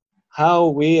it. How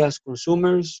we as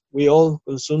consumers, we all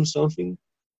consume something,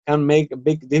 can make a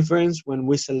big difference when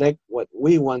we select what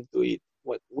we want to eat,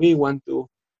 what we want to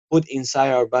put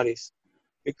inside our bodies.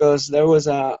 Because there was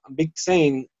a big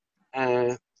saying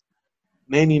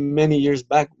many, many years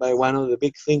back by one of the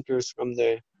big thinkers from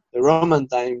the Roman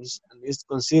times, and is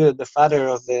considered the father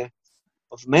of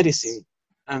medicine.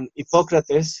 And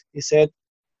Hippocrates, he said,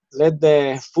 let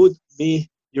the food be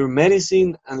your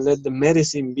medicine and let the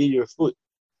medicine be your food.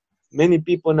 Many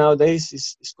people nowadays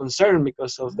is concerned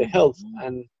because of the health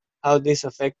and how this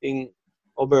affecting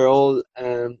overall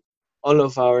all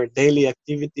of our daily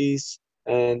activities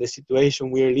and the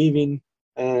situation we're living.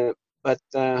 But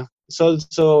it's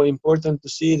also important to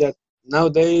see that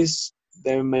nowadays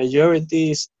the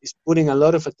majority is putting a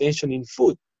lot of attention in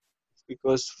food,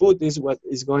 because food is what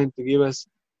is going to give us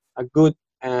a good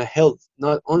health,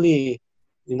 not only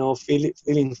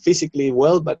feeling physically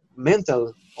well, but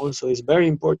mental also is very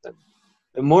important.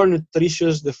 The more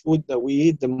nutritious the food that we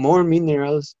eat, the more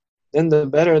minerals, then the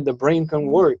better the brain can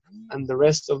work and the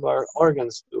rest of our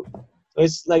organs too. So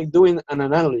it's like doing an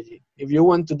analogy. If you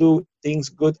want to do things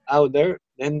good out there,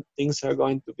 then things are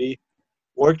going to be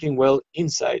working well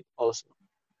inside also.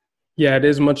 Yeah, it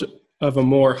is much of a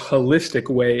more holistic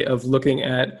way of looking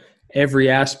at every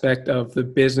aspect of the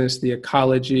business, the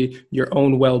ecology, your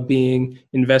own well-being,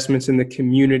 investments in the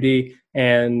community,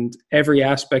 and every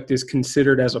aspect is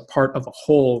considered as a part of a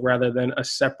whole rather than a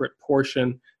separate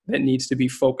portion that needs to be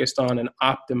focused on and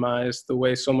optimized the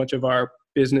way so much of our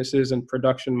businesses and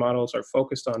production models are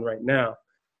focused on right now.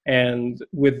 And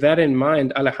with that in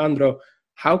mind, Alejandro,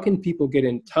 how can people get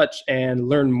in touch and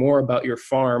learn more about your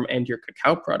farm and your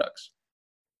cacao products?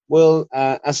 Well,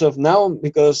 as of now,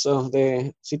 because of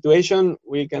the situation,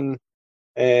 we can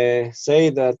say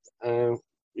that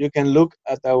you can look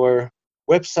at our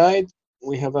website.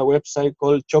 We have a website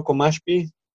called Choco Mashpi,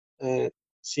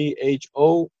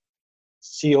 CHOCO,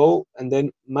 and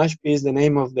then Mashpi is the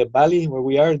name of the valley where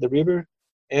we are, the river,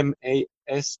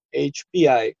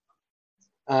 MASHPI.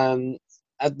 And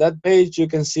at that page, you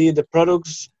can see the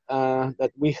products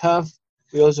that we have.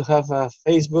 We also have a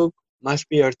Facebook,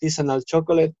 Mashpi Artisanal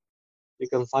Chocolate. You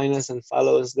can find us and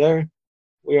follow us there.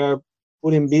 We are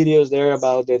putting videos there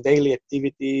about the daily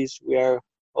activities. We are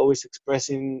always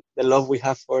expressing the love we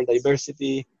have for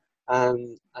diversity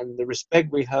and the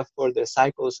respect we have for the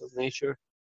cycles of nature.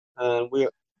 And we're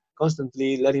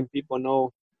constantly letting people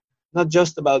know not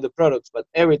just about the products, but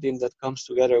everything that comes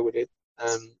together with it.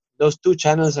 And those two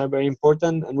channels are very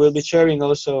important. And we'll be sharing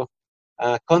also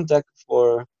contact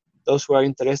for those who are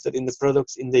interested in the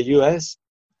products in the US.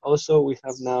 Also, we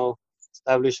have now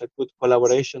established a good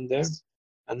collaboration there,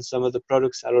 and some of the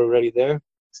products are already there,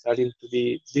 starting to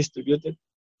be distributed.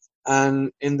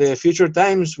 And in the future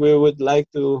times, we would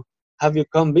like to have you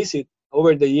come visit.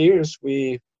 Over the years,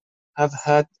 we have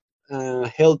had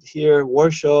held here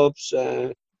workshops,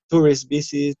 tourist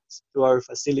visits to our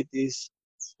facilities,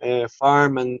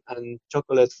 farm and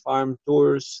chocolate farm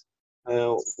tours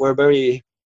were very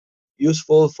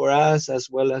useful for us, as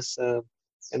well as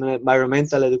an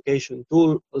environmental education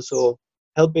tool, also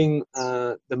helping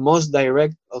the most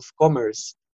direct of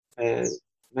commerce.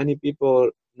 Many people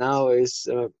now is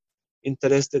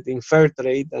interested in fair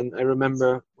trade, and I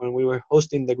remember when we were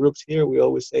hosting the groups here, we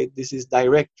always say this is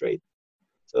direct trade.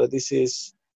 So this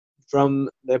is from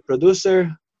the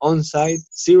producer on site,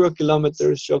 0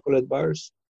 kilometers chocolate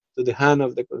bars to the hand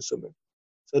of the consumer.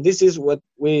 So this is what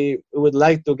we would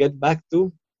like to get back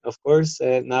to. Of course,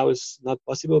 now it's not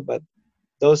possible, but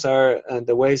those are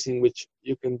the ways in which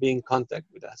you can be in contact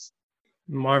with us.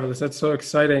 Marvelous. That's so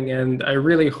exciting. And I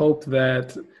really hope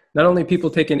that not only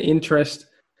people take an interest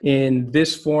in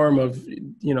this form of,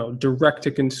 direct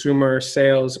to consumer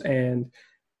sales and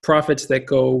profits that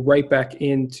go right back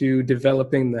into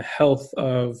developing the health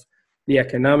of the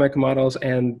economic models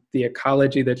and the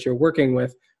ecology that you're working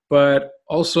with, but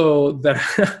also that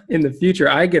in the future,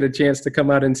 I get a chance to come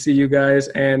out and see you guys.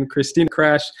 And Christina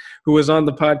Crash, who was on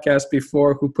the podcast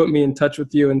before, who put me in touch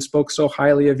with you and spoke so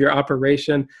highly of your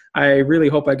operation. I really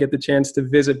hope I get the chance to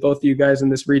visit both of you guys in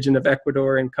this region of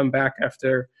Ecuador and come back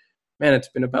after, it's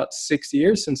been about 6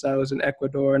 years since I was in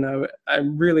Ecuador. And I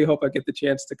really hope I get the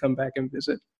chance to come back and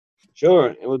visit.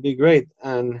 Sure, it would be great.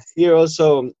 And here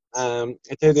also, I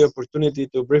take the opportunity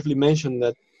to briefly mention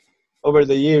that over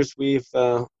the years, we've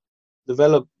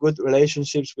developed good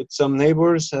relationships with some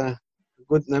neighbors, a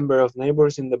good number of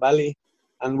neighbors in the valley.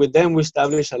 And with them, we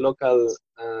established a local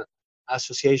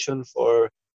association for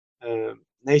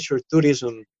nature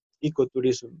tourism,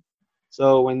 ecotourism.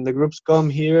 So when the groups come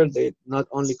here, they not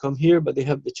only come here, but they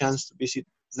have the chance to visit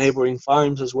neighboring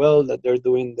farms as well, that they're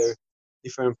doing their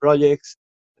different projects.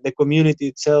 The community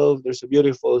itself, there's a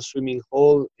beautiful swimming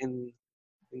hole in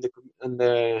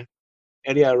the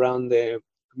area around the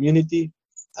community.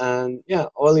 And yeah,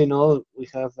 all in all, we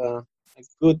have a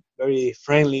good, very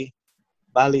friendly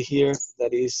valley here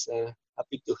that is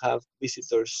happy to have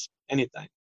visitors anytime.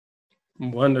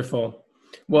 Wonderful.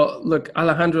 Well, look,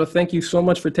 Alejandro, thank you so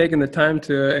much for taking the time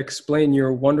to explain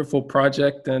your wonderful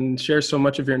project and share so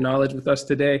much of your knowledge with us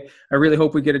today. I really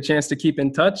hope we get a chance to keep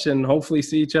in touch and hopefully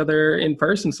see each other in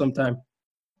person sometime.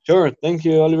 Sure. Thank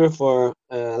you, Oliver, for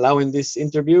allowing this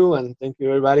interview, and thank you,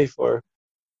 everybody, for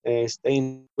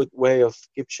staying a good way of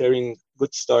keep sharing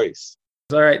good stories.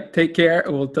 All right. Take care.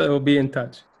 We'll be in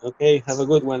touch. Okay. Have a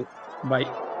good one. Bye.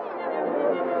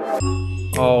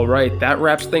 All right, that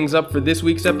wraps things up for this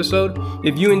week's episode.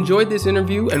 If you enjoyed this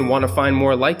interview and want to find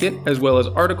more like it, as well as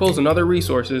articles and other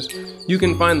resources, you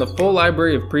can find the full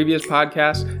library of previous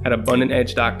podcasts at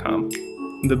abundantedge.com.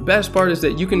 The best part is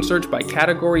that you can search by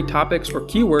category, topics, or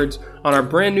keywords on our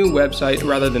brand new website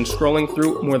rather than scrolling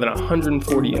through more than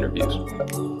 140 interviews.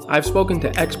 I've spoken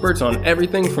to experts on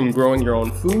everything from growing your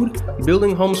own food,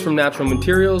 building homes from natural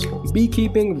materials,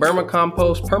 beekeeping,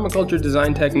 vermicompost, permaculture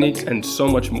design techniques, and so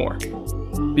much more.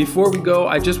 Before we go,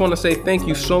 I just want to say thank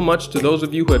you so much to those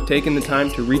of you who have taken the time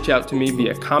to reach out to me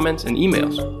via comments and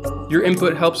emails. Your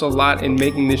input helps a lot in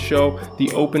making this show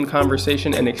the open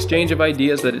conversation and exchange of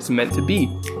ideas that it's meant to be,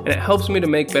 and it helps me to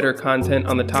make better content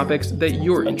on the topics that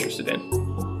you're interested in.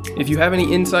 If you have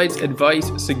any insights, advice,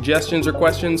 suggestions, or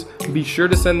questions, be sure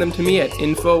to send them to me at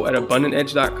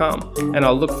info@abundantedge.com, and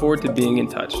I'll look forward to being in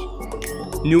touch.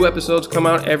 New episodes come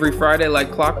out every Friday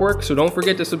like clockwork, so don't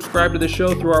forget to subscribe to the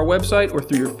show through our website or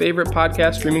through your favorite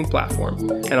podcast streaming platform.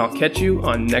 And I'll catch you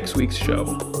on next week's show.